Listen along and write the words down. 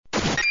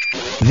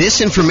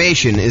This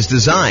information is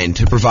designed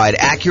to provide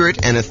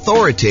accurate and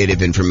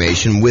authoritative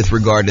information with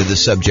regard to the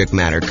subject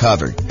matter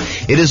covered.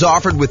 It is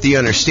offered with the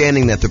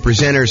understanding that the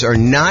presenters are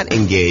not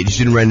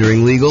engaged in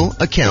rendering legal,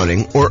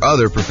 accounting, or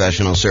other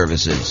professional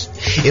services.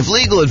 If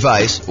legal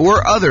advice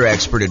or other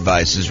expert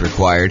advice is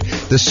required,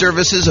 the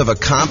services of a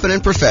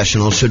competent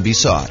professional should be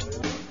sought.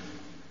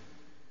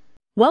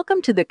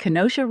 Welcome to the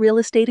Kenosha Real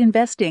Estate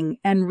Investing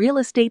and Real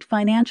Estate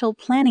Financial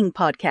Planning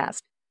Podcast.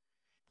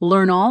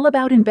 Learn all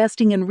about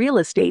investing in real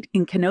estate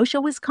in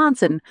Kenosha,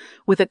 Wisconsin,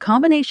 with a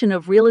combination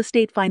of real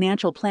estate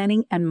financial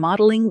planning and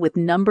modeling with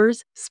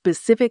numbers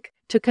specific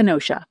to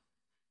Kenosha.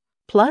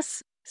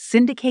 Plus,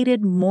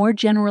 syndicated, more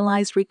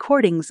generalized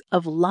recordings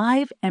of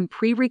live and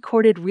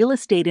pre-recorded real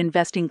estate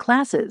investing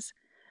classes.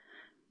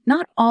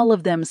 Not all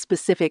of them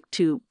specific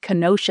to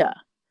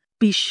Kenosha.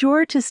 Be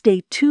sure to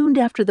stay tuned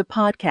after the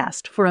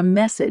podcast for a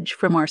message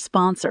from our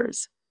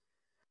sponsors.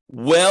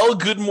 Well,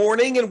 good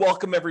morning and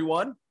welcome,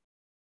 everyone.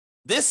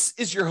 This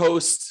is your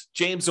host,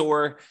 James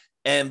Orr,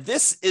 and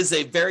this is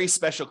a very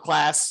special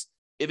class.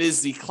 It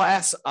is the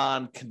class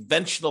on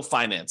conventional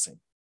financing.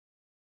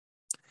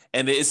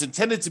 And it is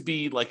intended to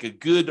be like a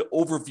good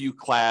overview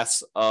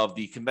class of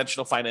the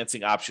conventional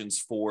financing options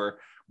for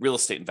real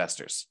estate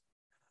investors.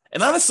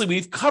 And honestly,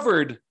 we've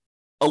covered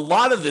a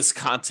lot of this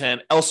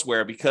content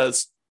elsewhere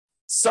because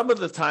some of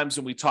the times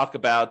when we talk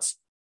about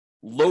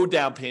low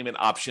down payment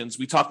options,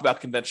 we talk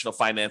about conventional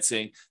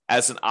financing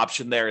as an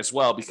option there as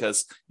well,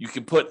 because you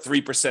can put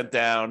 3%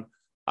 down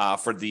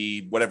for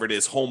the, whatever it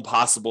is, Home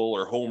Possible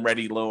or Home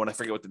Ready loan. I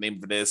forget what the name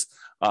of it is,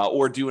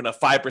 or doing a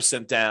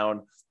 5%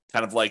 down,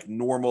 kind of like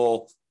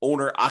normal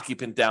owner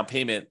occupant down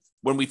payment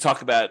when we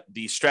talk about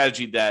the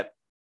strategy that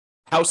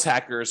house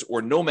hackers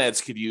or nomads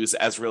could use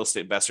as real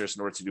estate investors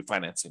in order to do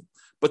financing.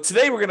 But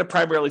today we're going to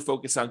primarily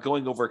focus on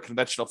going over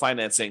conventional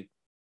financing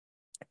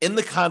in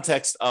the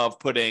context of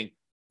putting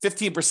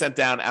 15%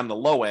 down on the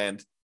low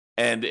end,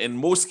 and in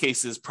most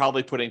cases,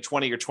 probably putting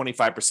 20 or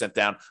 25%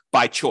 down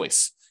by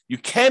choice. You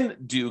can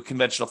do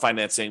conventional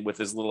financing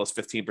with as little as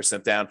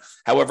 15% down.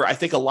 However, I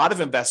think a lot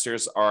of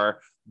investors are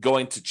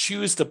going to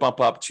choose to bump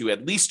up to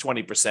at least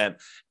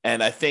 20%.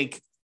 And I think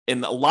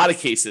in a lot of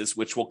cases,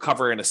 which we'll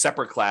cover in a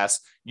separate class,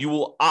 you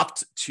will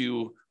opt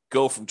to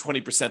go from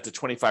 20% to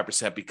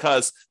 25%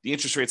 because the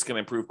interest rate's going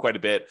to improve quite a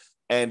bit.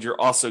 And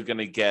you're also going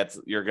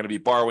to be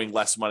borrowing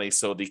less money,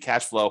 so the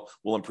cash flow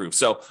will improve.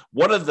 So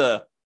one of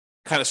the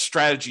kind of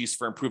strategies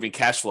for improving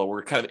cash flow,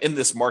 we're kind of in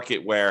this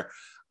market where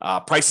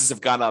prices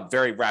have gone up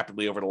very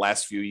rapidly over the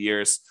last few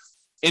years.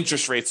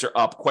 Interest rates are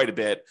up quite a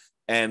bit,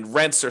 and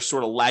rents are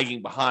sort of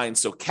lagging behind.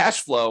 So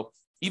cash flow,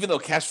 even though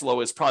cash flow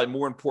is probably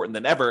more important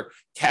than ever,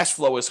 cash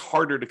flow is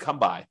harder to come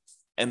by.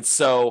 And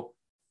so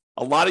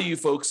a lot of you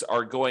folks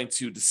are going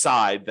to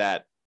decide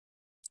that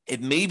it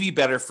may be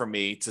better for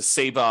me to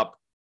save up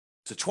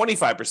to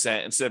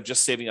 25% instead of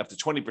just saving up to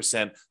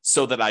 20%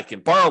 so that I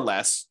can borrow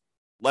less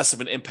of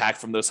an impact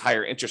from those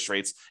higher interest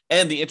rates.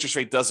 And the interest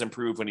rate does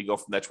improve when you go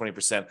from that 20%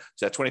 to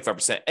that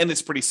 25%. And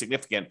it's pretty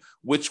significant,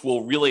 which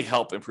will really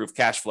help improve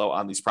cash flow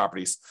on these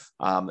properties.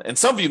 And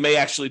some of you may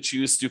actually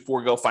choose to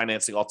forego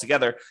financing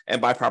altogether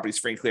and buy properties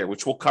free and clear,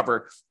 which we'll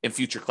cover in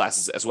future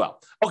classes as well.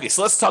 Okay,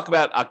 so let's talk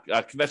about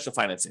conventional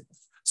financing.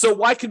 So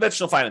why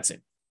conventional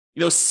financing?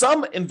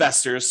 Some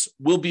investors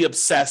will be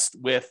obsessed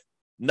with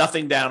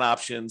nothing down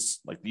options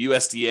like the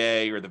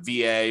USDA or the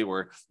VA,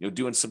 or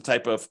doing some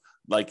type of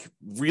like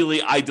really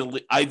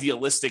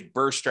idealistic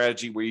burst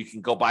strategy where you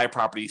can go buy a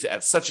property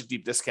at such a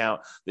deep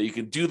discount that you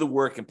can do the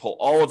work and pull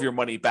all of your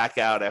money back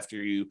out after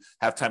you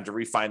have time to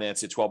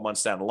refinance it 12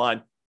 months down the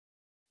line.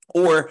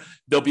 Or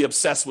they'll be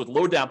obsessed with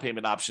low down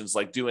payment options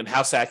like doing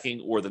house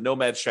hacking or the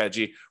nomad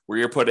strategy, where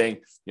you're putting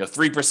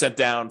 3%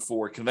 down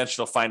for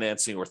conventional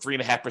financing or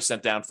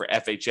 3.5% down for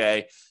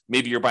FHA.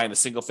 Maybe you're buying a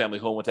single family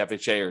home with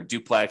FHA or a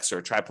duplex or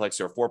a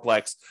triplex or a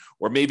fourplex,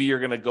 or maybe you're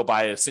going to go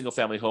buy a single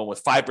family home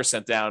with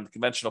 5% down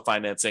conventional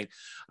financing.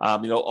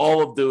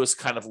 All of those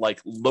kind of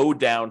like low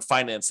down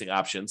financing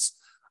options.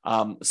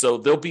 So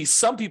there'll be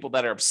some people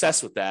that are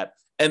obsessed with that.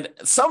 And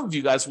some of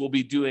you guys will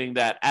be doing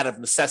that out of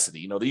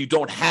necessity, that you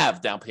don't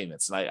have down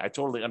payments. And I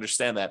totally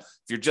understand that. If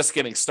you're just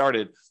getting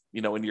started,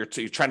 and you're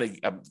trying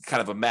to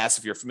kind of amass,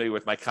 if you're familiar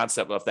with my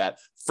concept of that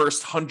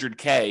first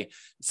 100K,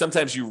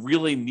 sometimes you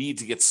really need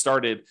to get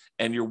started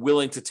and you're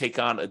willing to take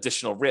on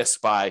additional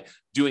risk by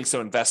doing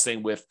some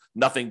investing with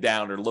nothing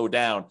down or low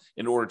down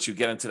in order to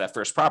get into that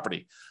first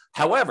property.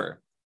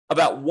 However,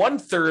 about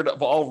 1/3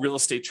 of all real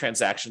estate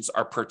transactions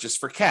are purchased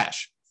for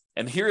cash.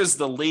 And here is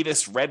the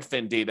latest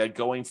Redfin data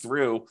going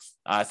through,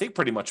 I think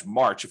pretty much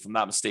March, if I'm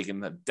not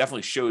mistaken. That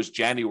definitely shows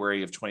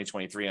January of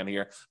 2023 on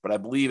here, but I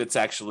believe it's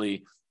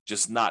actually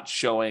just not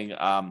showing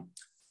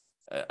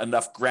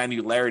enough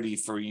granularity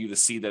for you to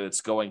see that it's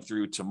going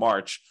through to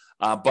March.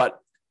 But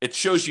it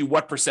shows you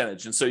what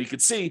percentage. And so you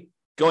could see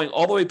going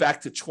all the way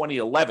back to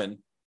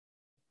 2011,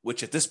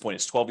 which at this point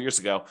is 12 years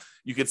ago,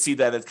 you could see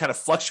that it kind of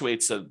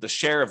fluctuates. The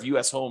share of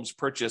U.S. homes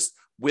purchased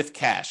with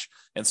cash.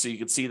 And so you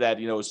can see that,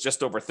 it's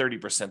just over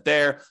 30%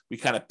 there. We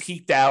kind of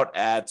peaked out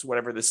at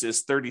whatever this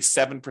is,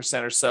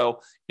 37% or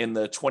so in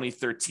the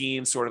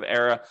 2013 sort of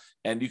era.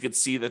 And you can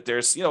see that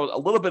there's, a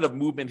little bit of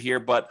movement here,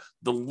 but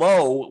the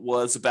low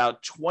was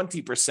about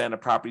 20%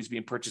 of properties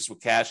being purchased with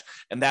cash.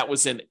 And that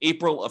was in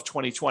April of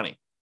 2020,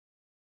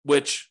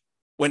 which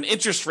when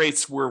interest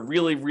rates were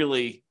really,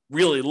 really,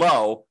 really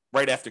low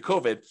right after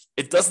COVID,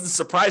 it doesn't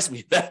surprise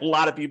me that a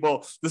lot of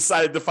people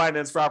decided to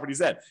finance properties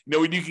then.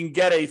 When you can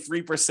get a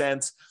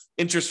 3%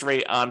 interest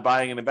rate on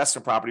buying an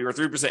investment property, or a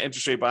 3%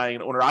 interest rate buying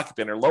an owner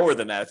occupant, or lower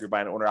than that if you're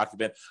buying an owner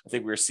occupant, I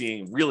think we were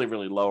seeing really,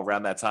 really low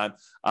around that time.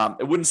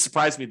 It wouldn't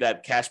surprise me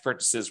that cash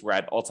purchases were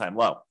at all-time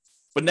low.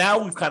 But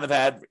now we've kind of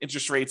had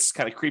interest rates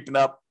kind of creeping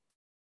up,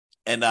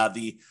 and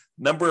the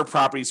number of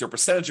properties or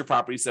percentage of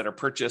properties that are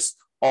purchased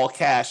all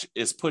cash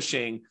is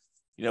pushing,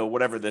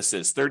 whatever this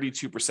is,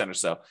 32% or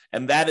so.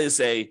 And that is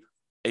a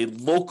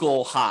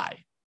local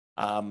high.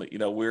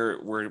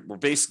 We're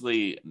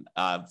basically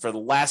for the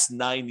last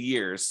 9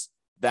 years,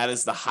 that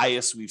is the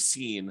highest we've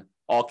seen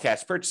all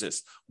cash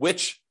purchases,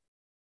 which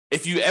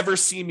if you ever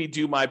see me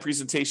do my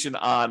presentation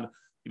on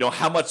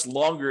how much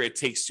longer it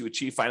takes to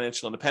achieve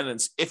financial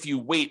independence, if you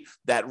wait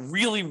that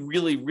really,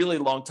 really, really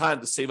long time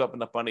to save up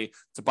enough money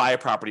to buy a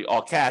property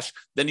all cash,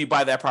 then you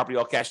buy that property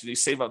all cash and you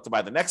save up to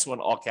buy the next one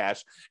all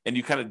cash. And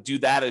you kind of do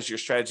that as your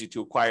strategy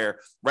to acquire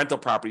rental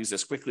properties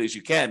as quickly as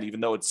you can, even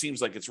though it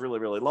seems like it's really,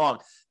 really long.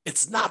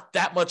 It's not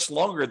that much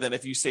longer than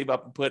if you save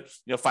up and put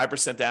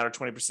 5% down or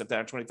 20%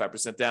 down or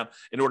 25% down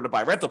in order to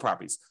buy rental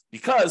properties,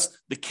 because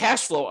the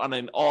cash flow on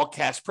an all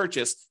cash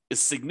purchase is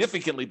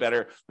significantly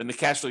better than the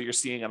cash flow you're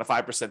seeing on a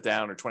 5%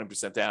 down or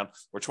 20% down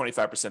or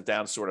 25%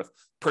 down sort of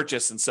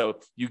purchase. And so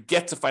you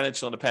get to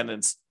financial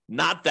independence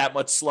not that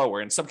much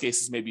slower, in some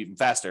cases maybe even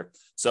faster.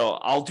 So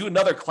I'll do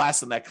another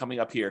class on that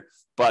coming up here,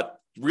 but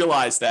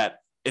realize that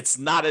it's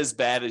not as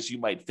bad as you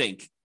might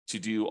think to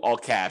do all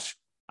cash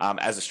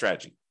as a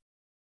strategy.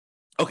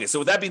 Okay, so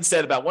with that being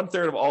said, about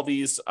 1/3 of all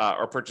these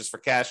are purchased for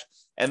cash,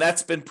 and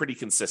that's been pretty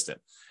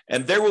consistent.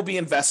 And there will be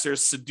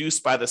investors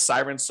seduced by the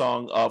siren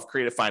song of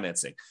creative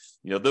financing.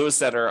 Those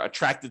that are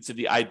attracted to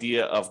the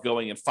idea of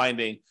going and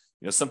finding,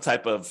 some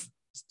type of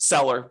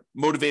seller,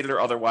 motivated or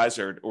otherwise,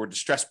 or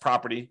distressed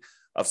property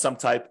of some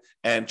type,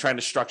 and trying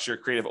to structure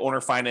creative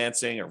owner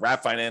financing or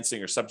wrap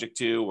financing or subject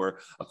to, or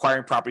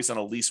acquiring properties on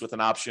a lease with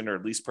an option or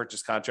lease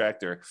purchase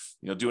contract, or,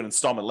 do an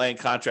installment land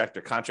contract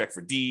or contract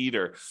for deed,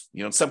 or,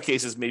 in some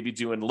cases, maybe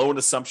doing loan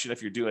assumption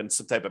if you're doing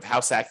some type of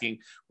house hacking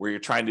where you're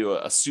trying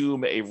to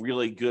assume a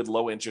really good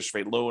low interest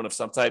rate loan of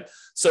some type.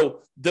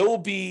 So there will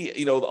be,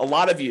 a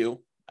lot of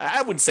you,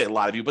 I wouldn't say a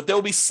lot of you, but there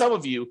will be some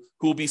of you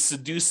who will be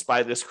seduced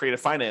by this creative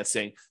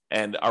financing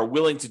and are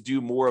willing to do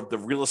more of the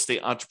real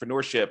estate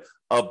entrepreneurship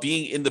of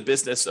being in the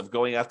business of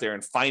going out there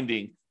and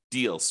finding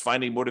deals,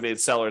 finding motivated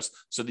sellers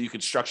so that you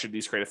can structure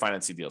these creative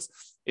financing deals.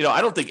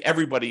 I don't think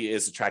everybody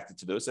is attracted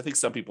to those. I think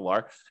some people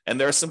are, and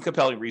there are some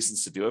compelling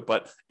reasons to do it,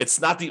 but it's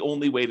not the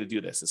only way to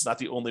do this. It's not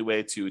the only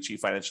way to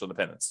achieve financial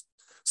independence.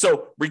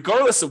 So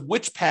regardless of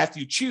which path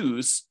you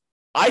choose,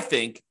 I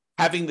think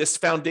having this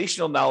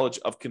foundational knowledge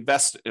of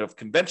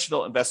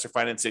conventional investor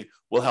financing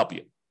will help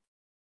you.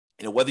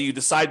 Whether you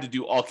decide to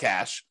do all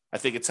cash, I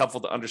think it's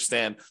helpful to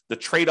understand the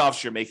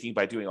trade-offs you're making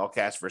by doing all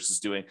cash versus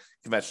doing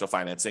conventional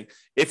financing.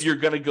 If you're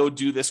going to go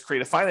do this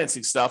creative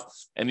financing stuff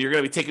and you're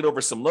going to be taking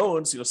over some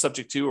loans,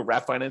 subject to or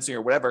wrap financing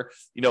or whatever,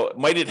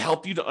 might it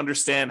help you to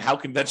understand how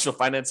conventional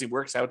financing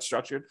works, how it's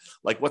structured,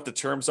 like what the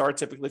terms are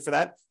typically for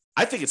that?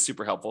 I think it's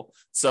super helpful.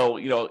 So,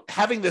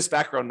 having this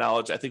background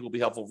knowledge, I think will be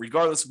helpful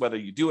regardless of whether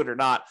you do it or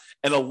not.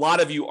 And a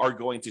lot of you are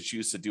going to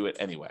choose to do it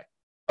anyway.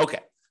 Okay.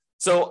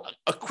 So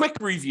a quick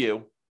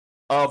review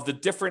of the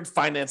different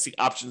financing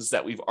options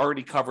that we've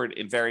already covered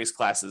in various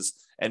classes,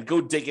 and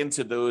go dig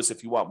into those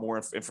if you want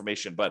more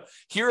information. But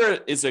here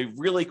is a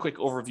really quick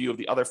overview of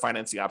the other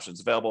financing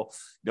options available.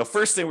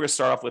 First thing we're going to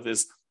start off with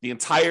is the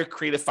entire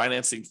creative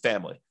financing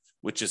family,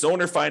 which is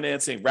owner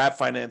financing, wrap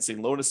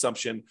financing, loan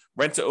assumption,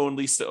 rent to own,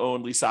 lease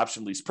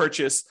option, lease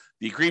purchase,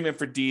 the agreement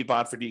for deed,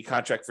 bond for deed,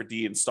 contract for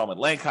deed, installment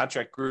land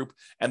contract group,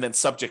 and then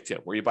subject to,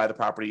 where you buy the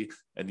property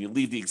and you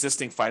leave the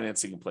existing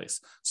financing in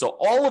place. So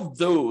all of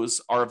those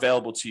are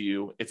available to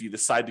you if you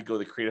decide to go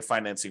the creative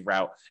financing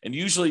route. And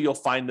usually you'll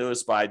find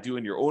those by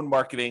doing your own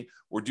marketing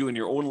or doing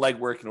your own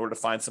legwork in order to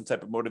find some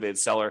type of motivated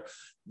seller.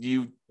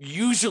 You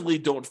usually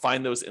don't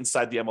find those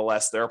inside the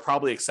MLS. There are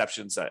probably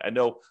exceptions. I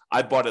know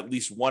I bought at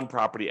least one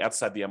property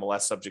outside the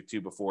MLS subject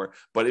to before,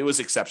 but it was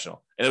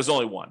exceptional. And it was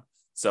only one.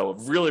 So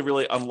really,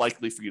 really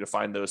unlikely for you to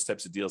find those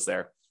types of deals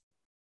there.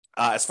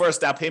 As far as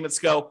down payments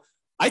go,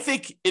 I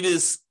think it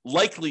is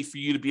likely for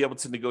you to be able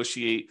to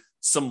negotiate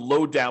some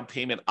low down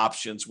payment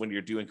options when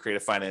you're doing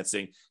creative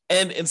financing.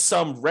 And in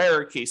some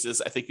rare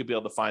cases, I think you'll be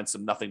able to find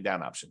some nothing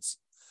down options.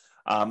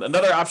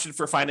 Another option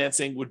for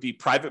financing would be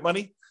private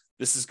money.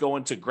 This is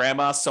going to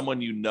grandma,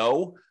 someone you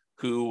know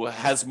who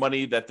has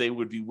money that they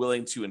would be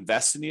willing to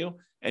invest in you.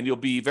 And you'll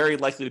be very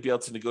likely to be able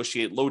to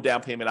negotiate low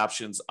down payment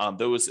options on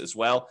those as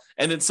well.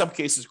 And in some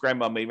cases,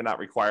 grandma may not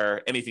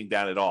require anything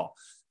down at all.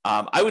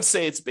 I would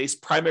say it's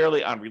based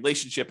primarily on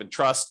relationship and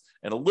trust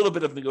and a little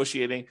bit of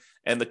negotiating,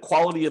 and the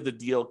quality of the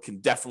deal can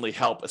definitely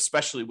help,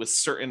 especially with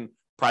certain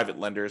private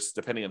lenders,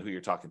 depending on who you're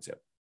talking to.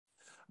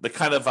 The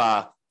kind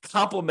of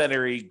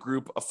complementary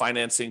group of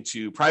financing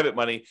to private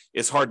money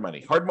is hard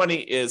money. Hard money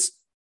is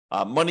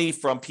money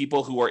from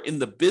people who are in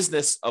the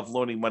business of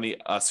loaning money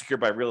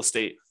secured by real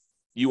estate.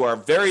 You are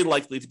very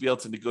likely to be able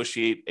to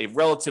negotiate a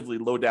relatively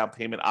low down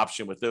payment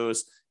option with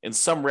those. In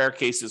some rare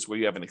cases where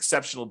you have an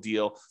exceptional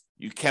deal,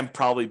 you can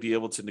probably be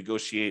able to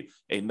negotiate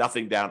a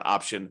nothing down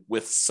option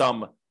with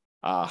some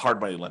hard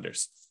money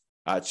lenders.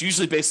 It's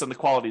usually based on the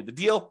quality of the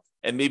deal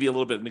and maybe a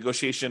little bit of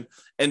negotiation.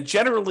 And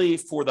generally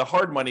for the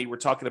hard money, we're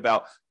talking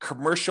about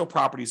commercial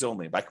properties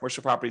only. By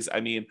commercial properties, I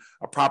mean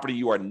a property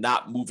you are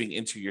not moving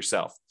into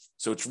yourself.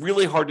 So it's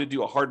really hard to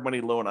do a hard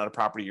money loan on a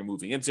property you're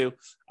moving into,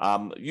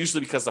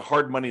 usually because the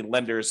hard money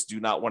lenders do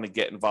not want to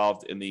get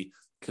involved in the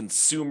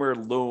consumer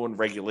loan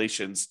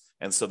regulations.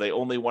 And so they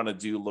only want to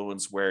do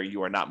loans where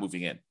you are not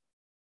moving in.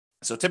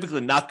 So typically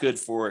not good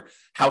for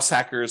house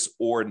hackers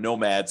or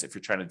nomads if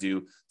you're trying to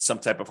do some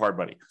type of hard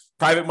money.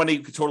 Private money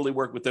could totally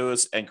work with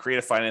those, and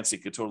creative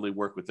financing could totally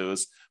work with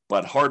those.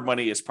 But hard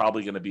money is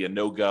probably going to be a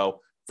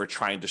no-go for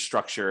trying to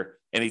structure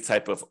any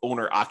type of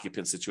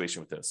owner-occupant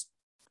situation with those.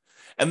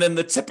 And then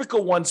the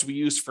typical ones we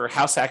use for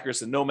house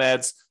hackers and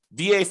nomads,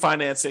 VA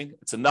financing.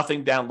 It's a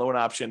nothing down loan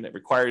option. It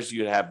requires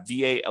you to have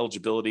VA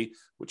eligibility,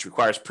 which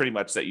requires pretty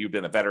much that you've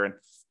been a veteran.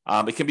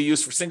 It can be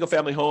used for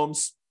single-family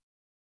homes,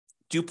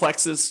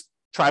 duplexes,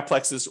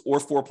 triplexes, or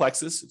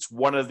fourplexes. It's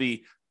one of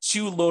the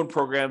 2 loan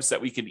programs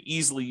that we can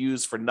easily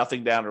use for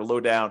nothing down or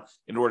low down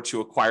in order to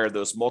acquire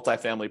those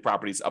multifamily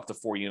properties up to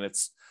 4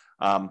 units.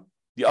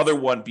 The other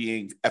one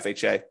being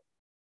FHA.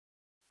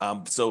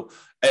 So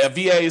a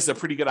VA is a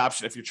pretty good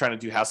option if you're trying to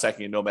do house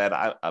hacking and nomad.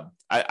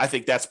 I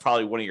think that's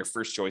probably one of your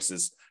first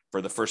choices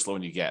for the first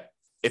loan you get,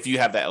 if you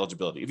have that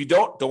eligibility. If you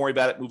don't worry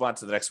about it. Move on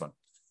to the next one.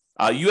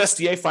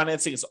 USDA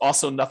financing is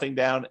also nothing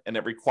down, and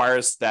it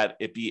requires that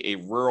it be a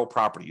rural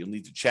property. You'll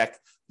need to check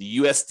the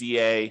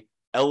USDA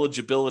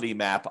eligibility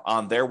map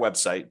on their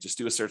website. Just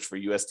do a search for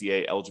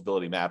USDA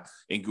eligibility map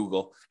in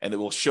Google, and it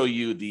will show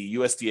you the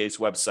USDA's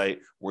website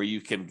where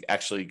you can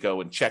actually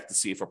go and check to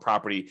see if a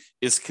property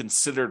is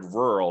considered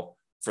rural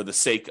for the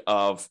sake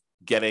of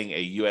getting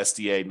a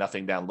USDA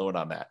nothing down loan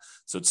on that.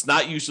 So it's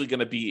not usually going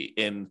to be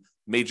in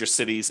major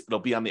cities. It'll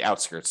be on the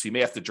outskirts. So you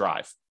may have to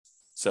drive.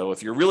 So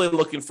if you're really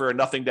looking for a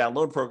nothing down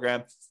loan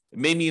program, it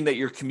may mean that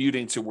you're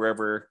commuting to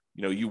wherever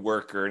you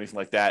work or anything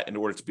like that in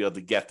order to be able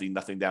to get the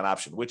nothing down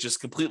option, which is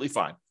completely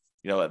fine.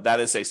 That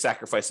is a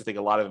sacrifice I think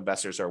a lot of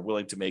investors are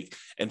willing to make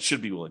and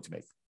should be willing to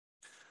make.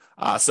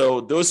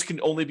 So those can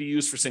only be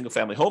used for single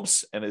family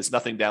homes and is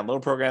nothing down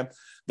loan program.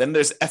 Then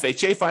there's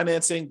FHA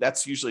financing.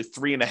 That's usually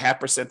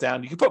 3.5%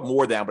 down. You can put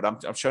more down, but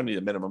I'm showing you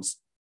the minimums.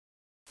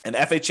 And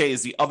FHA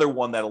is the other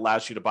one that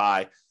allows you to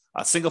buy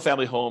single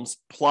family homes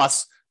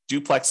plus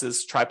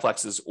duplexes,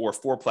 triplexes, or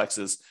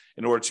fourplexes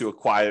in order to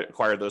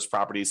acquire those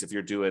properties.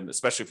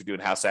 Especially if you're doing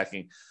house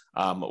hacking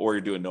or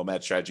you're doing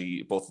nomad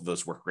strategy, both of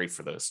those work great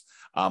for those.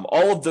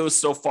 All of those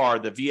so far,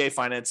 the VA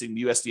financing,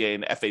 the USDA,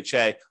 and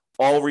FHA,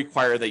 all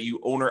require that you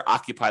owner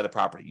occupy the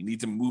property. You need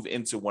to move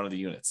into one of the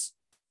units,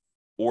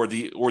 or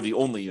the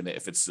only unit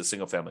if it's a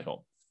single family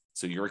home.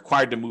 So you're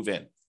required to move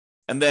in.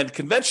 And then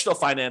conventional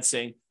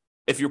financing,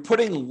 if you're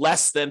putting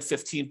less than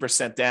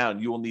 15% down,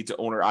 you will need to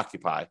owner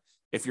occupy.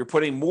 If you're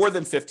putting more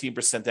than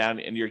 15% down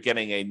and you're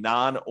getting a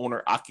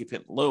non-owner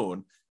occupant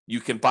loan, you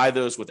can buy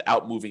those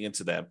without moving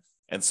into them.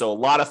 And so a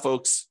lot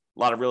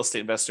of real estate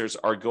investors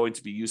are going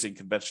to be using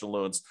conventional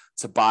loans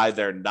to buy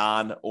their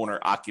non-owner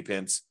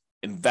occupants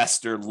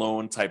investor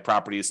loan type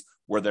properties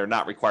where they're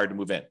not required to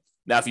move in.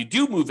 Now, if you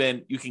do move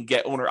in, you can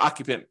get owner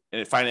occupant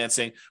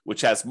financing,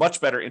 which has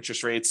much better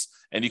interest rates,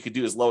 and you could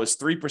do as low as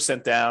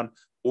 3% down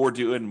or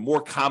doing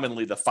more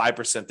commonly the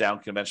 5% down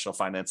conventional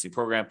financing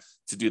program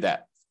to do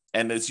that.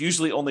 And it's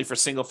usually only for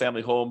single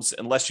family homes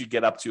unless you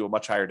get up to a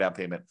much higher down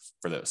payment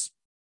for those.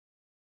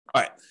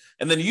 All right.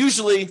 And then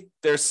usually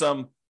there's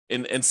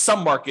in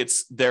some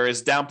markets, there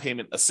is down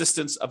payment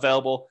assistance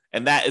available,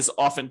 and that is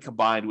often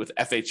combined with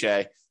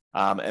FHA.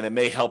 And it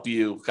may help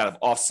you kind of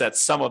offset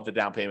some of the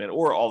down payment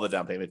or all the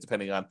down payment,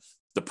 depending on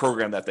the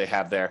program that they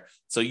have there.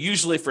 So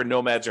usually for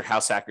nomads or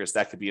house hackers,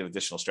 that could be an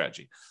additional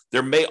strategy.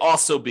 There may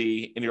also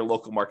be in your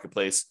local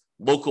marketplace,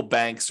 local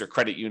banks or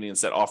credit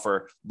unions that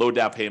offer low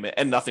down payment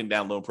and nothing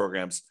down loan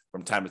programs.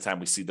 From time to time,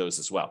 we see those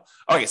as well.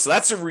 Okay, so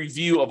that's a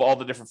review of all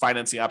the different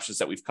financing options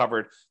that we've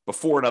covered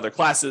before in other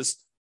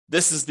classes.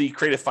 This is the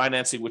creative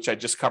financing, which I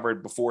just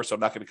covered before, so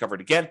I'm not going to cover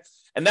it again.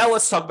 And now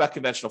let's talk about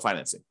conventional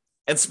financing,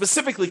 and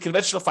specifically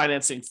conventional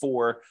financing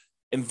for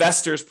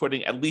investors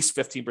putting at least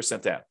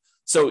 15% down.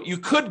 So you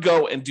could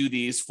go and do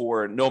these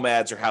for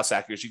nomads or house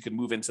hackers. You can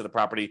move into the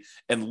property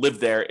and live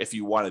there if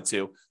you wanted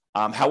to.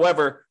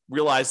 However,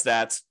 realize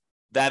that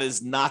that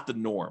is not the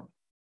norm.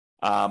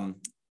 And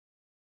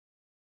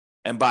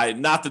by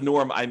not the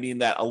norm, I mean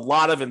that a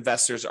lot of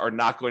investors are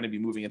not going to be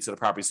moving into the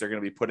properties. They're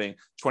going to be putting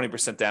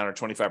 20% down or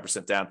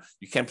 25% down.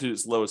 You can put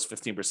as low as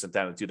 15%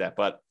 down to do that.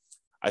 But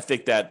I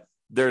think that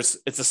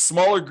it's a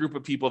smaller group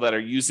of people that are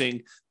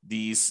using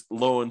these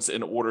loans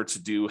in order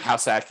to do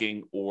house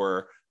hacking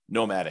or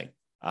nomading.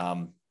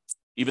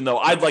 Even though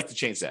I'd like to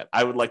change that.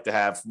 I would like to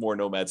have more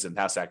nomads and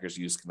house hackers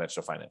use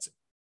conventional financing.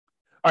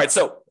 All right,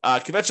 so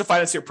conventional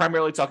finance here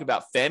primarily talking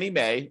about Fannie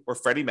Mae or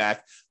Freddie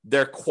Mac.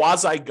 They're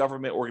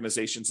quasi-government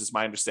organizations, is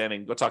my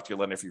understanding. Go talk to your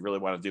lender if you really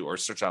want to do, or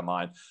search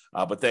online.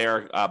 But they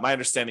are, my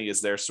understanding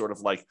is they're sort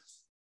of like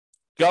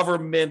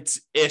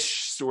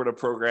government-ish sort of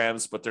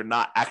programs, but they're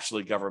not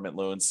actually government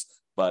loans.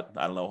 But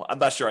I don't know. I'm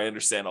not sure I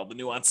understand all the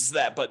nuances of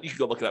that, but you can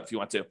go look it up if you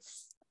want to.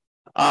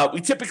 We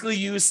typically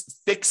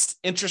use fixed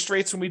interest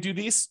rates when we do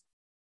these.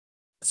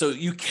 So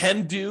you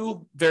can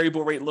do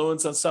variable rate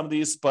loans on some of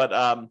these, but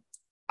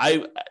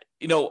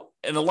in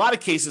a lot of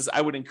cases,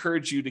 I would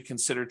encourage you to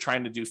consider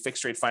trying to do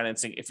fixed rate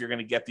financing if you're going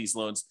to get these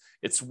loans.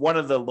 It's one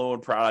of the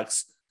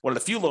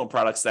few loan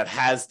products that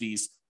has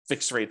these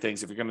fixed rate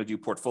things. If you're going to do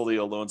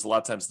portfolio loans, a lot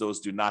of times those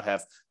do not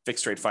have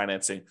fixed rate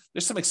financing.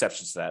 There's some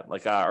exceptions to that.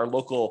 Like our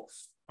local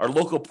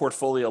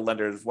portfolio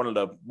lender, one of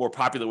the more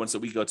popular ones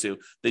that we go to,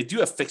 they do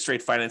have fixed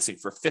rate financing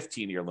for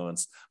 15-year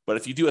loans. But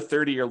if you do a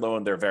 30-year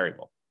loan, they're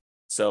variable.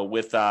 So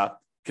with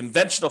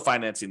conventional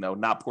financing, though,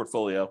 not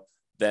portfolio,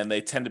 then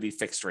they tend to be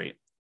fixed rate.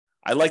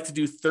 I like to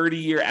do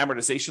 30-year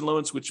amortization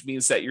loans, which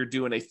means that you're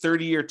doing a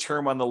 30-year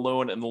term on the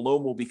loan and the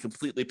loan will be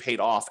completely paid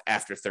off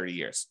after 30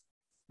 years.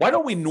 Why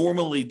don't we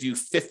normally do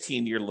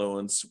 15-year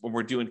loans when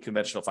we're doing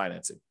conventional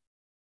financing?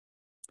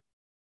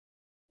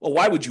 Well,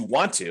 why would you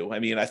want to? I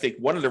mean, I think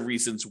one of the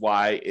reasons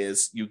why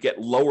is you get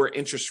lower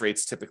interest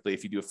rates typically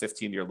if you do a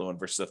 15-year loan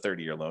versus a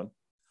 30-year loan.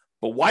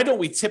 But why don't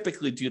we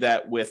typically do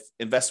that with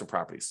investment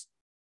properties?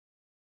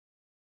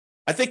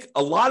 I think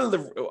one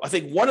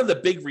of the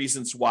big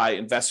reasons why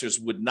investors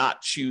would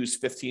not choose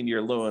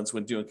 15-year loans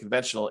when doing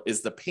conventional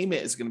is the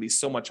payment is going to be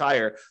so much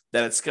higher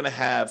that it's going to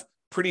have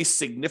pretty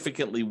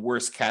significantly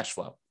worse cash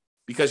flow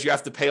because you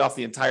have to pay off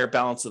the entire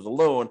balance of the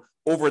loan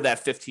over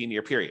that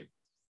 15-year period.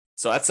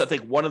 So that's, I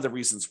think, one of the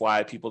reasons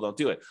why people don't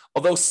do it.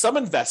 Although some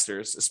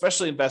investors,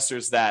 especially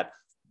investors that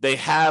they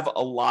have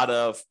a lot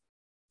of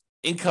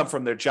income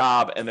from their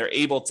job and they're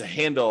able to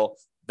handle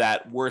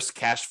that worse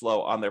cash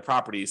flow on their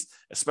properties,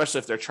 especially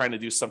if they're trying to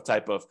do some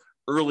type of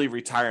early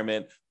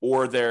retirement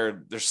or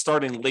they're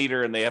starting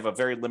later and they have a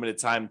very limited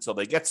time until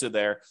they get to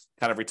their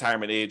kind of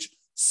retirement age.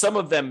 Some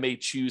of them may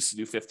choose to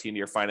do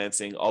 15-year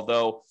financing,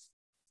 although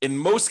in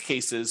most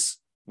cases,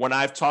 when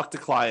I've talked to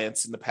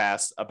clients in the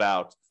past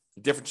about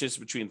the differences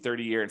between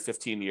 30-year and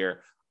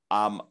 15-year,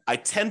 I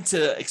tend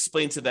to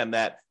explain to them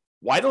that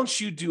why don't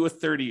you do a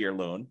 30-year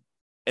loan?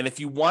 And if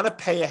you want to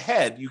pay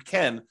ahead, you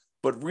can,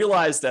 but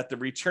realize that the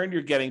return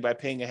you're getting by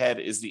paying ahead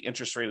is the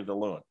interest rate of the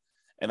loan.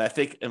 And I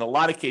think in a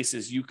lot of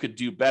cases, you could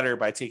do better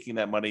by taking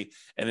that money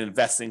and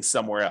investing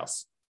somewhere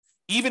else.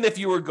 Even if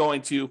you were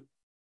going to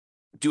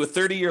do a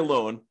 30-year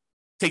loan,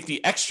 take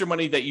the extra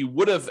money that you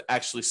would have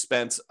actually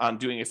spent on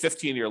doing a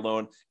 15-year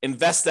loan,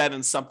 invest that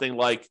in something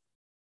like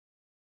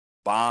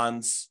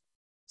bonds,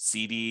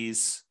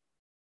 CDs,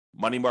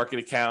 money market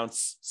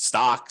accounts,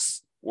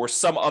 stocks, or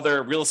some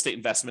other real estate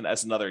investment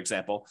as another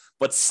example,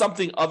 but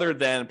something other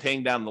than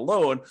paying down the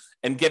loan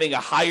and getting a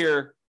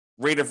higher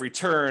rate of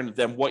return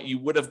than what you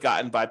would have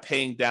gotten by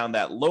paying down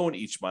that loan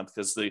each month,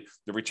 because the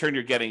return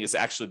you're getting is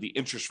actually the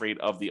interest rate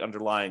of the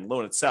underlying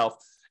loan itself.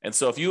 And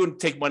so if you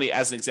take money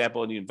as an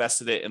example and you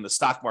invested it in the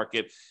stock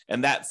market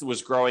and that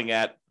was growing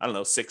at,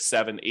 6,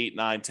 7, 8,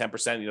 9,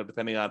 10%,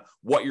 depending on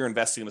what you're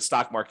investing in the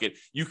stock market,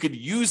 you could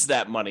use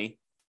that money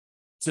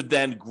to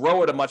then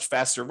grow at a much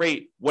faster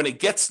rate. When it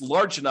gets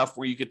large enough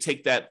where you could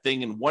take that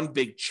thing in one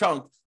big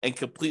chunk and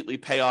completely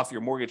pay off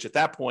your mortgage at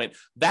that point,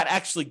 that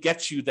actually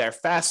gets you there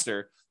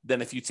faster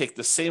than if you take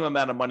the same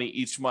amount of money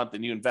each month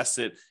and you invest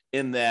it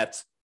in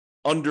that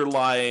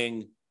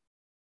underlying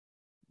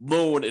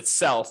loan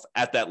itself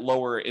at that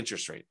lower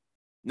interest rate.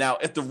 Now,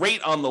 if the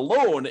rate on the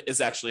loan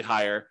is actually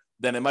higher,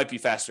 then it might be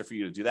faster for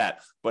you to do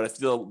that. But if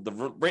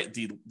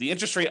the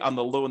interest rate on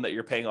the loan that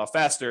you're paying off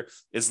faster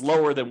is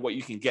lower than what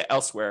you can get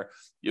elsewhere,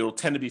 it'll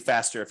tend to be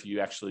faster if you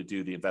actually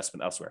do the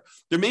investment elsewhere.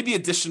 There may be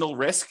additional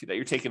risk that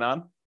you're taking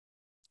on.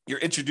 You're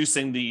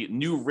introducing the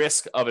new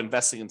risk of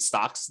investing in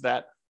stocks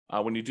that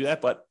when you do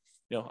that. But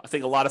I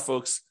think a lot of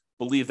folks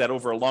believe that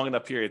over a long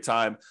enough period of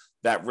time,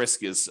 that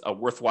risk is a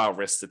worthwhile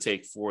risk to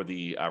take for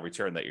the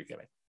return that you're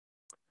getting.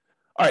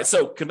 All right,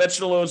 so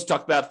conventional loans,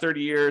 talked about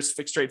 30 years,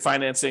 fixed rate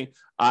financing.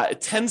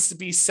 It tends to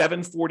be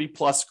 740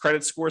 plus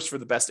credit scores for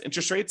the best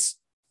interest rates.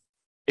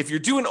 If you're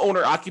doing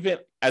owner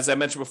occupant, as I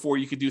mentioned before,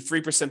 you could do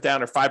 3%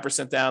 down or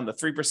 5% down. The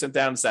 3%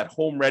 down is that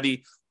home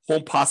ready,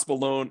 home possible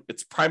loan.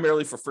 It's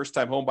primarily for first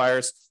time home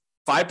buyers.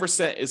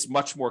 5% is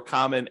much more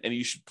common, and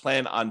you should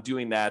plan on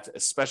doing that,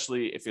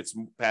 especially if it's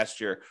past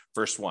your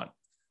first one.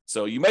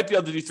 So you might be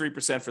able to do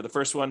 3% for the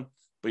first one,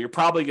 but you're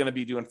probably going to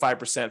be doing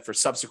 5% for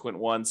subsequent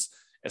ones,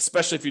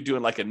 especially if you're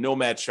doing like a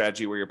nomad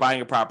strategy where you're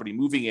buying a property,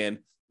 moving in,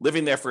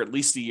 living there for at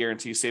least a year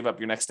until you save up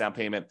your next down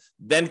payment,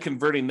 then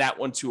converting that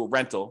one to a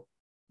rental.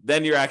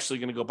 Then you're actually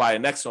going to go buy a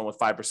next one with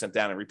 5%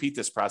 down and repeat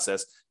this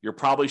process. You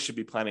probably should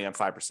be planning on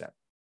 5%.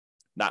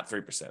 not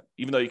 3%,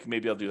 even though you can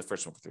maybe I'll do the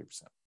first one for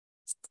 3%.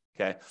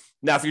 Okay.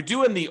 Now, if you're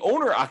doing the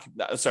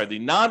the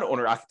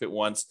non-owner occupant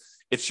ones,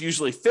 it's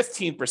usually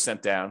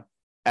 15% down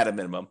at a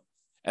minimum.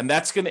 And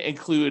that's going to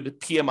include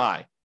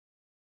PMI.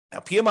 Now,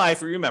 PMI,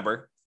 if you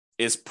remember,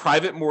 is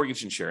private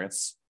mortgage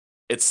insurance.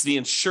 It's the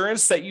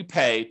insurance that you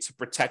pay to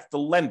protect the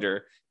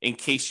lender in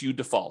case you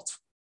default.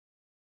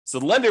 So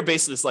the lender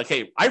basically is like,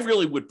 hey, I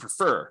really would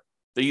prefer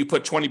that you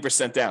put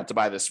 20% down to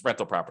buy this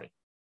rental property.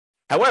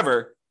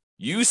 However,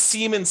 you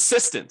seem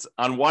insistent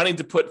on wanting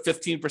to put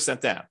 15%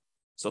 down.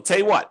 So I'll tell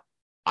you what,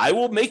 I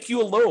will make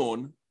you a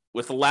loan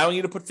with allowing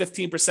you to put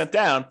 15%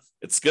 down.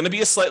 It's going to be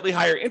a slightly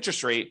higher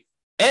interest rate.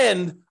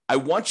 And I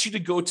want you to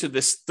go to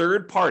this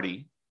third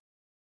party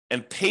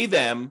and pay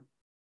them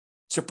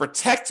to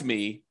protect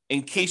me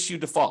in case you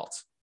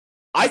default.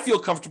 I feel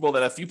comfortable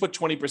that if you put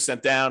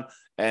 20% down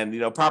and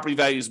property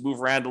values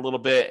move around a little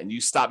bit and you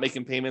stop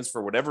making payments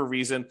for whatever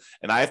reason,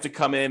 and I have to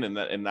come in and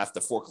I have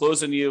to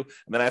foreclose on you,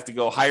 and then I have to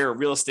go hire a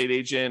real estate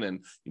agent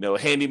and a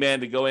handyman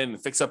to go in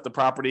and fix up the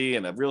property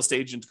and a real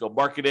estate agent to go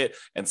market it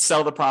and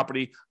sell the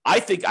property, I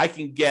think I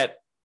can get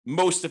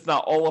most, if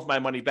not all of my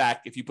money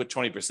back if you put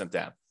 20%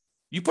 down.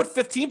 You put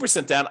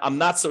 15% down, I'm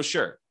not so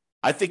sure.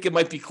 I think it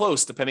might be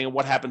close depending on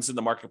what happens in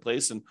the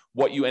marketplace and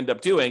what you end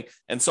up doing.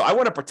 And so I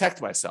want to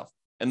protect myself.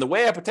 And the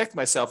way I protect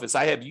myself is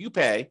I have you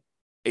pay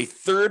a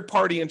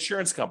third-party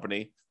insurance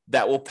company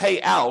that will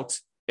pay out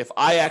if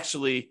I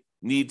actually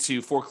need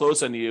to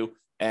foreclose on you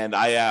and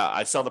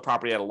I sell the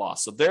property at a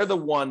loss. So they're the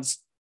ones,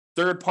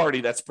 third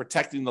party, that's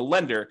protecting the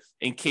lender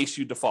in case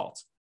you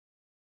default.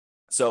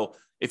 So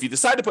if you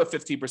decide to put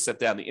 15%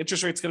 down, the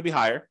interest rate's going to be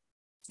higher.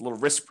 It's a little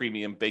risk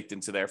premium baked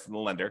into there from the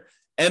lender,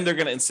 and they're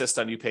going to insist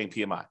on you paying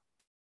PMI.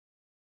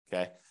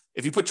 Okay.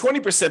 If you put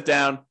 20%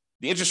 down,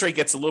 the interest rate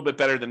gets a little bit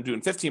better than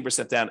doing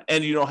 15% down,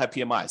 and you don't have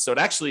PMI. So it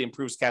actually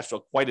improves cash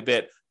flow quite a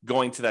bit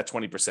going to that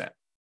 20%.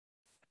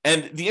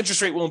 And the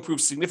interest rate will improve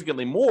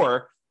significantly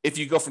more if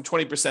you go from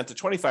 20% to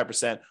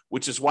 25%,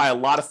 which is why a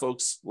lot of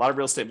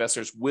real estate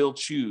investors will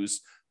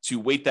choose to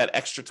wait that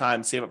extra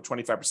time, save up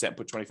 25%, and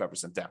put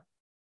 25% down.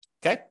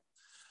 Okay.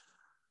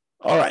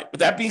 All right. With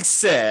that being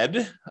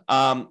said,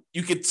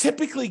 you could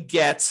typically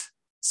get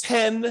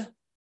 10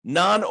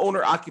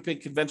 non-owner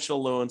occupant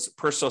conventional loans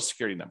per Social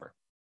Security number.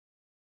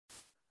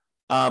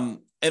 And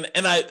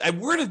I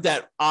worded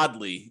that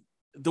oddly.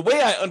 The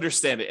way I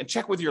understand it, and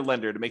check with your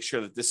lender to make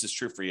sure that this is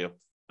true for you,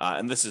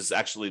 and this is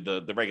actually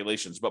the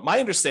regulations, but my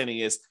understanding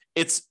is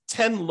it's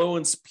 10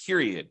 loans,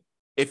 period,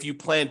 if you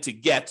plan to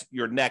get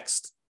your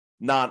next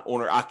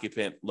non-owner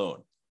occupant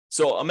loan.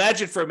 So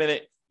imagine for a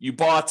minute, you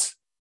bought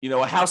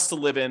a house to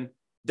live in,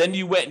 then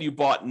you went and you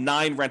bought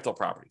 9 rental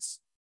properties,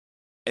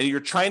 and you're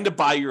trying to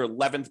buy your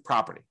 11th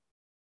property.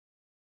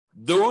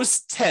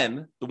 Those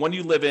 10, the one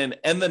you live in,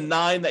 and the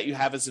 9 that you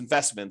have as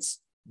investments,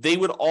 they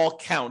would all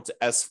count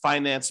as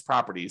financed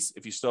properties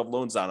if you still have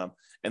loans on them.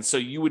 And so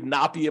you would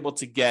not be able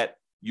to get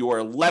your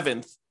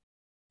 11th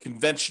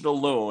conventional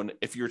loan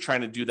if you're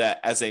trying to do that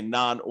as a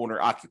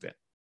non-owner occupant.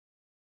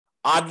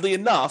 Oddly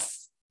enough,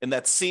 in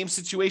that same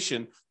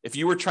situation, if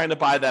you were trying to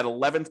buy that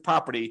 11th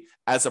property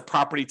as a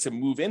property to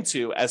move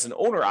into as an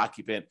owner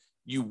occupant,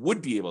 you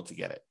would be able to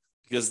get it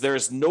because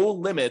there's no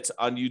limit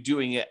on you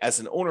doing it as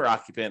an owner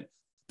occupant.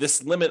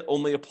 This limit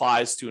only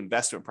applies to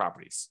investment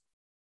properties.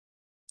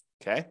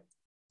 Okay,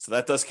 so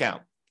that does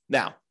count.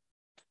 Now,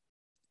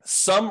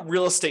 some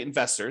real estate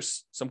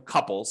investors, some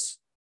couples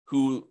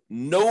who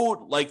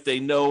know,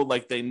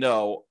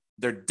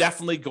 they're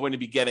definitely going to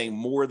be getting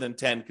more than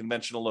 10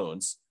 conventional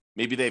loans.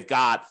 Maybe they've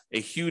got a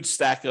huge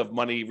stack of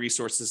money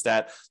resources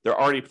that they're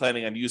already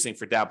planning on using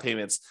for down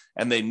payments,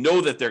 and they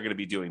know that they're going to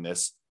be doing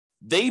this.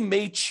 They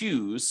may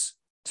choose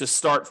to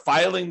start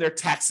filing their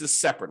taxes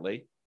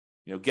separately,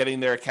 getting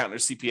their accountant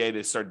or CPA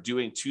to start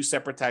doing 2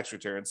 separate tax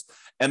returns.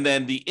 And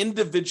then the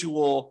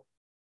individual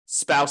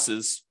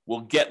spouses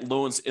will get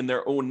loans in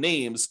their own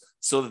names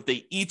so that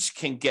they each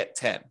can get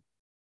 10.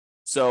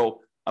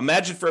 So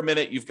imagine for a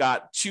minute, you've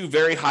got 2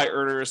 very high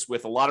earners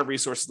with a lot of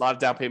resources, a lot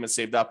of down payments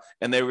saved up,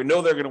 and they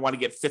know they're going to want to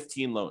get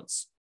 15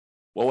 loans.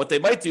 Well, what they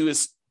might do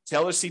is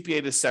tell their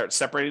CPA to start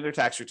separating their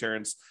tax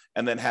returns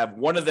and then have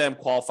one of them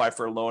qualify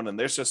for a loan and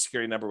their Social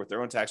Security number with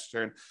their own tax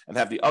return, and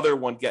have the other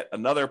one get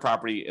another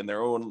property in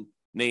their own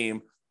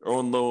name, their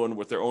own loan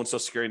with their own Social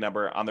Security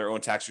number on their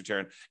own tax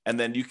return. And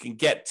then you can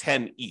get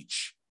 10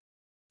 each.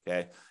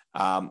 Okay.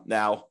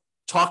 Now,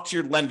 talk to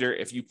your lender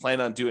if you plan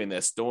on doing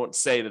this. Don't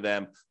say to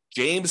them,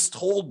 James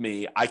told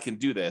me I can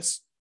do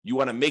this. You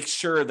want to make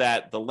sure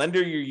that the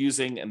lender you're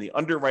using and the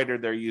underwriter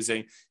they're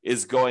using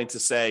is going to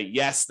say,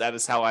 yes, that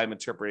is how I'm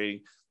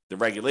interpreting the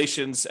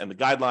regulations and the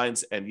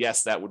guidelines. And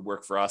yes, that would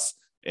work for us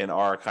in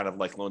our kind of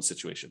like loan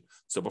situation.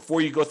 So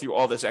before you go through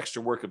all this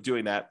extra work of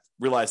doing that,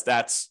 realize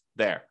that's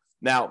there.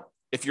 Now,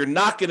 if you're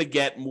not going to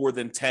get more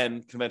than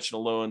 10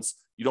 conventional loans,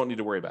 you don't need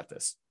to worry about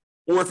this.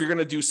 Or if you're going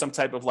to do some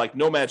type of like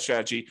nomad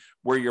strategy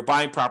where you're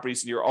buying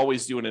properties and you're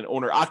always doing an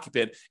owner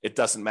occupant, it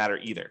doesn't matter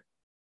either.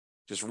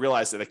 Just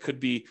realize that it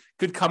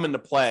could come into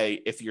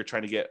play if you're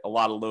trying to get a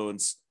lot of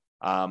loans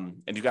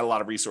and you've got a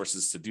lot of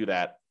resources to do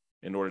that.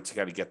 in order to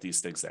kind of get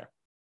these things there.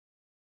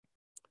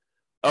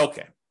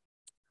 Okay.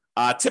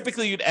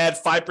 Typically, you'd add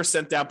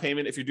 5% down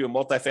payment if you're doing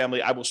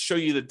multifamily. I will show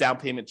you the down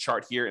payment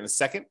chart here in a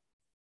second.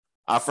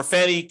 For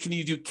Fannie, can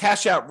you do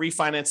cash out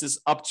refinances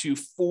up to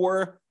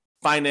 4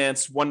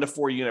 finance 1 to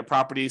 4 unit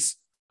properties?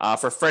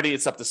 For Freddie,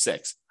 it's up to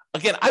 6.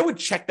 Again, I would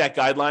check that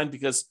guideline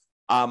because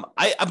I'm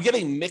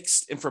getting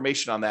mixed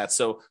information on that.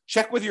 So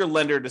check with your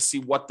lender to see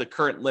what the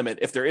current limit,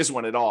 if there is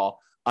one at all,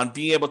 on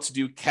being able to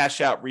do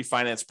cash out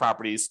refinance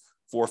properties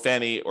for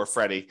Fannie or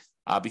Freddie,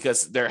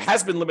 because there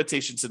has been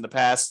limitations in the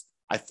past.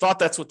 I thought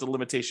that's what the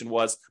limitation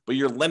was, but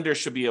your lender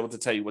should be able to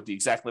tell you what the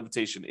exact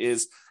limitation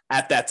is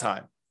at that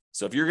time.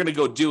 So if you're going to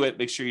go do it,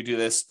 make sure you do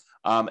this.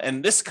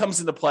 And this comes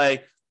into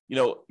play,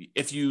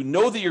 if you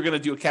know that you're going to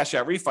do a cash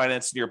out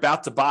refinance and you're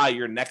about to buy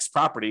your next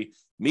property,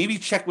 maybe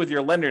check with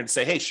your lender and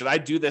say, hey, should I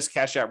do this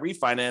cash out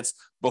refinance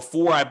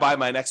before I buy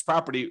my next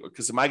property?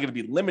 Because am I going to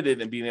be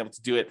limited in being able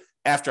to do it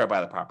after I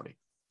buy the property?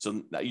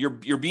 So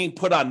you're being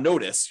put on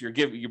notice. You're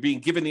being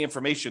given the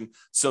information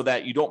so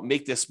that you don't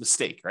make this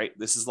mistake, right?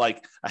 This is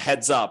like a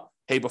heads up.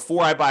 Hey,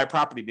 before I buy a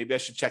property, maybe I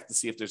should check to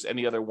see if there's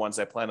any other ones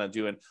I plan on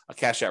doing a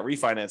cash out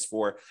refinance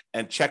for,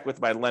 and check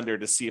with my lender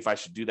to see if I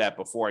should do that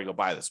before I go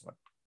buy this one.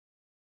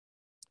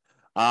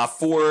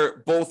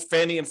 For both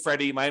Fannie and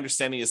Freddie, my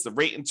understanding is the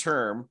rate and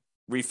term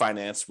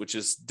refinance, which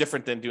is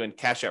different than doing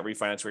cash out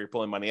refinance where you're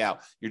pulling money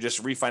out. You're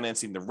just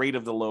refinancing the rate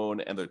of the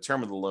loan and the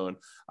term of the loan.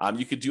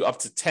 You could do up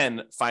to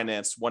 10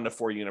 financed 1 to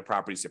 4 unit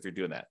properties if you're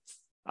doing that.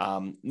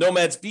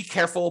 Nomads, be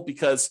careful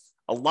because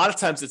a lot of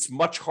times it's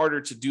much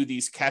harder to do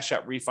these cash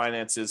out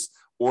refinances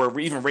or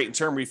even rate and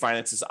term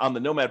refinances on the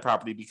Nomad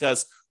property,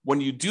 because when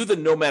you do the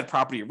Nomad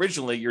property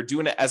originally, you're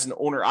doing it as an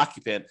owner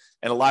occupant,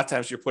 and a lot of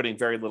times you're putting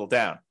very little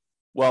down.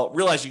 Well,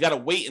 realize you got to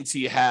wait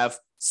until you have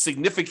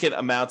significant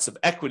amounts of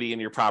equity in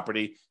your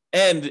property.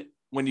 And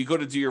when you go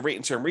to do your rate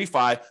and term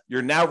refi,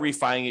 you're now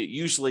refining it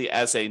usually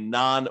as a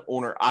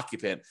non-owner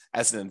occupant,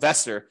 as an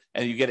investor,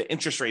 and you get an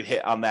interest rate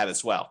hit on that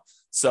as well.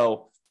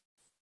 So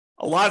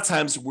a lot of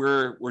times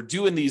we're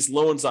doing these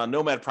loans on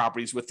Nomad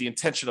properties with the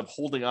intention of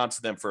holding on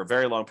to them for a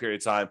very long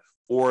period of time,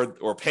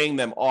 or paying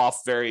them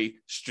off very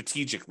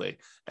strategically.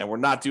 And we're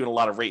not doing a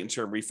lot of rate and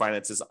term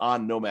refinances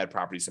on Nomad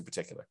properties in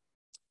particular.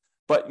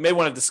 But you may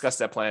want to discuss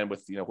that plan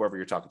with whoever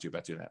you're talking to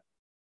about doing that.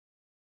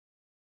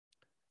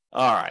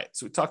 All right,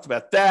 so we talked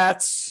about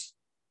that.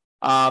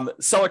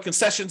 Seller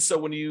concessions. So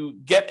when you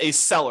get a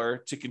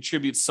seller to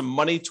contribute some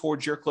money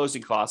towards your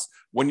closing costs,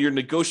 when you're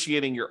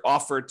negotiating your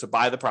offer to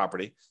buy the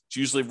property, it's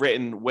usually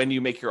written when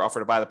you make your offer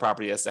to buy the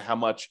property as to how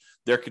much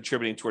they're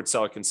contributing towards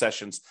seller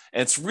concessions.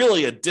 And it's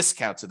really a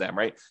discount to them,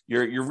 right?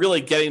 You're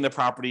really getting the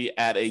property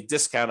at a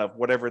discount of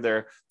whatever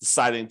they're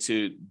deciding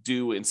to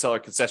do in seller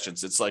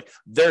concessions. It's like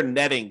they're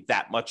netting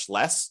that much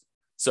less.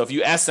 So if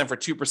you ask them for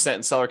 2%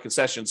 in seller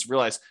concessions,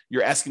 realize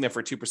you're asking them for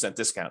a 2%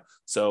 discount.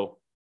 So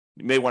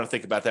you may want to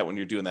think about that when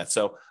you're doing that.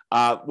 So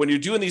when you're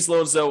doing these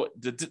loans, though,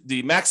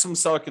 the maximum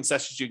seller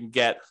concessions you can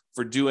get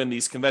for doing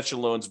these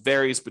conventional loans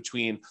varies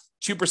between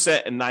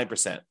 2% and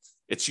 9%.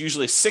 It's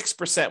usually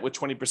 6% with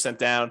 20%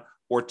 down,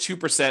 or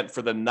 2%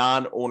 for the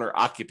non-owner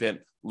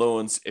occupant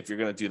loans if you're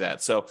going to do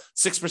that. So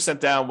 6%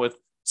 down with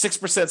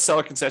 6%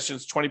 seller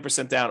concessions,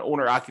 20% down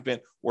owner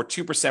occupant, or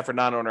 2% for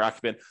non-owner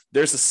occupant.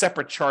 There's a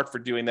separate chart for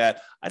doing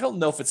that. I don't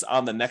know if it's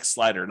on the next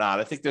slide or not.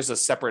 I think there's a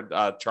separate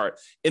chart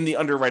in the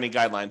underwriting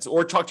guidelines,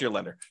 or talk to your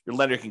lender. Your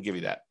lender can give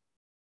you that.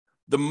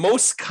 The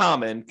most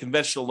common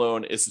conventional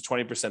loan is the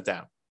 20%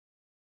 down.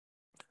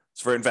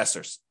 It's for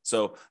investors.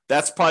 So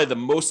that's probably the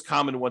most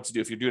common one to do.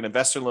 If you're doing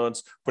investor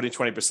loans, putting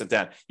 20%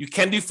 down. You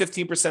can do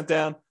 15%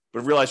 down,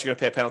 but realize you're going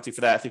to pay a penalty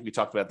for that. I think we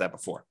talked about that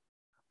before.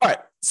 All right,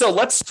 so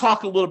let's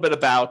talk a little bit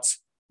about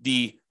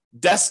the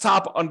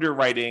desktop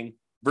underwriting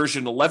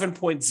version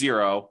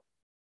 11.0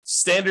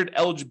 standard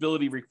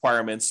eligibility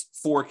requirements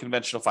for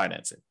conventional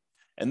financing.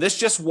 And this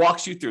just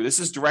walks you through. This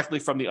is directly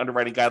from the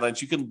underwriting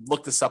guidelines. You can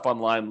look this up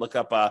online, look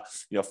up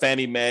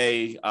Fannie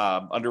Mae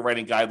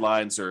underwriting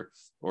guidelines or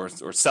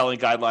selling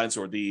guidelines,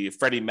 or the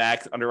Freddie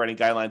Mac underwriting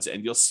guidelines,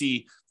 and you'll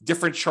see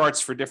different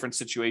charts for different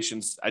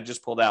situations. I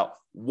just pulled out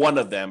one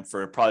of them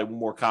for probably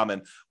more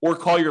common, or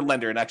call your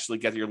lender and actually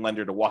get your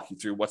lender to walk you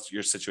through what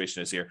your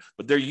situation is here.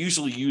 But they're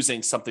usually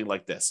using something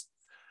like this.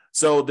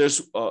 So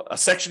there's a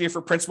section here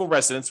for principal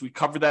residence. We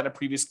covered that in a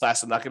previous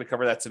class. I'm not going to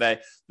cover that today.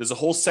 There's a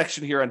whole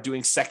section here on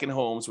doing second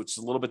homes, which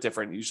is a little bit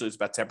different. Usually it's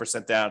about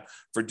 10% down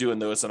for doing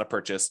those on a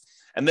purchase.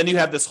 And then you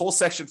have this whole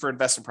section for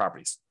investment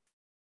properties.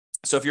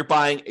 So if you're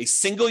buying a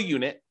single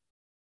unit,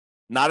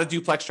 not a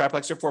duplex,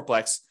 triplex, or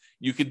fourplex,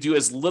 you could do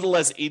as little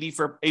as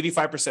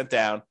 85%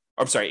 down.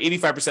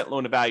 85%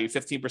 loan to value,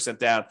 15%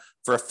 down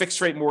for a fixed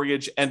rate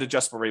mortgage and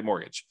adjustable rate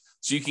mortgage.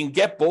 So you can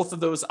get both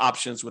of those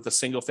options with a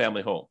single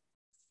family home.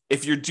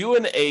 If you're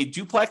doing a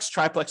duplex,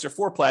 triplex, or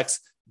fourplex,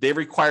 they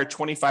require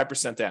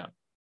 25% down.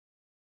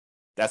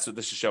 That's what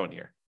this is showing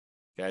here.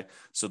 Okay.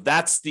 So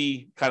that's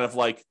the kind of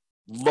like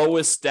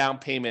lowest down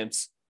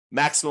payments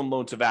Maximum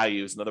loan to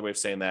value is another way of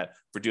saying that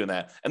for doing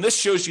that. And this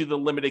shows you the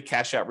limited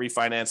cash out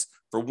refinance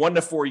for 1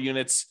 to 4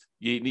 units.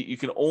 You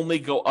can only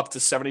go up to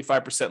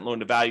 75% loan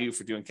to value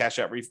for doing cash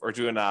out or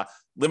doing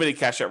limited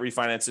cash out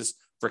refinances.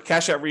 For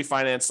cash out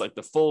refinance, like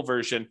the full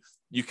version,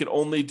 you can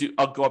only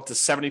go up to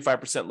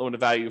 75% loan to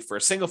value for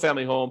a single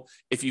family home.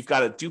 If you've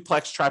got a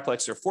duplex,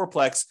 triplex, or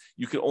fourplex,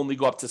 you can only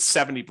go up to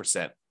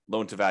 70%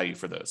 loan to value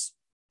for those.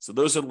 So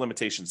those are the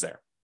limitations there.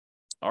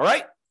 All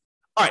right.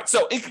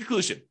 So in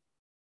conclusion,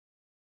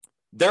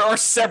 there are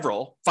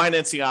several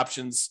financing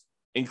options,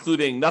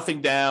 including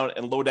nothing down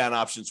and low down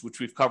options, which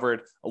we've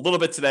covered a little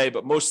bit today,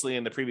 but mostly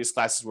in the previous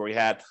classes where we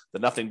had the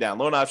nothing down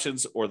loan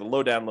options or the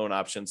low down loan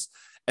options.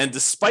 And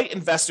despite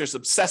investors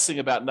obsessing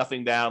about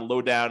nothing down,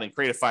 low down, and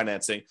creative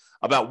financing,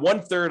 about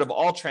 1/3 of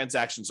all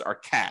transactions are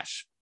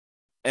cash.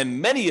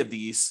 And many of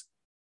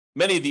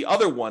the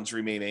other ones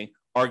remaining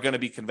are going to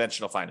be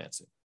conventional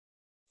financing.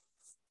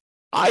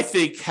 I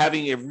think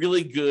having a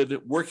really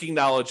good working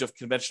knowledge of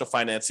conventional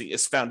financing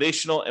is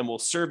foundational and will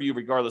serve you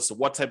regardless of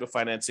what type of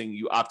financing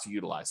you opt to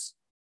utilize,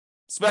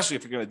 especially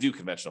if you're going to do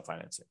conventional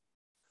financing.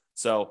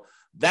 So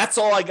that's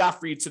all I got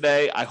for you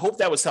today. I hope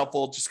that was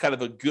helpful. Just kind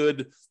of a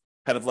good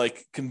kind of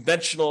like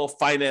conventional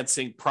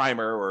financing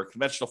primer or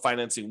conventional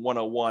financing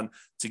 101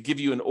 to give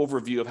you an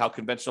overview of how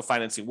conventional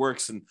financing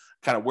works and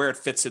kind of where it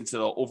fits into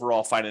the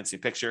overall financing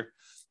picture.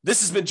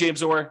 This has been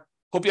James Orr.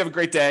 Hope you have a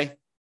great day.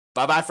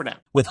 Bye-bye for now.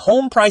 With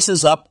home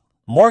prices up,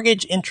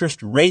 mortgage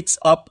interest rates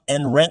up,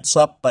 and rents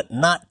up, but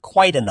not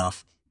quite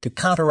enough to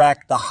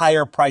counteract the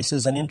higher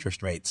prices and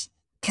interest rates,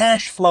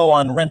 cash flow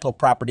on rental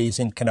properties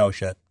in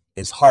Kenosha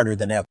is harder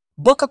than ever.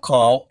 Book a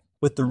call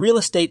with the Real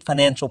Estate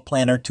Financial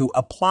Planner to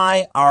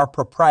apply our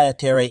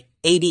proprietary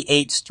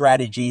 88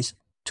 strategies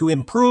to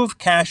improve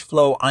cash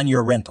flow on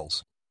your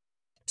rentals.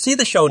 See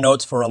the show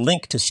notes for a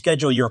link to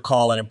schedule your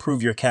call and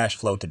improve your cash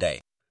flow today.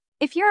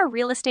 If you're a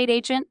real estate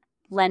agent,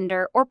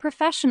 lender, or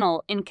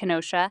professional in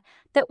Kenosha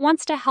that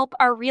wants to help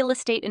our real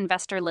estate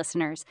investor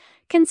listeners,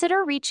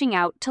 consider reaching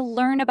out to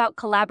learn about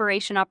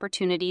collaboration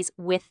opportunities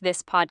with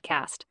this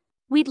podcast.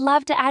 We'd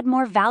love to add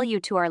more value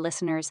to our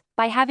listeners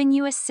by having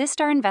you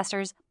assist our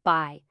investors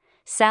buy,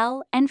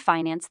 sell, and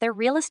finance their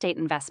real estate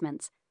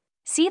investments.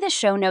 See the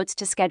show notes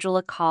to schedule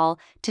a call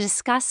to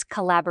discuss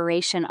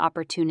collaboration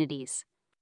opportunities.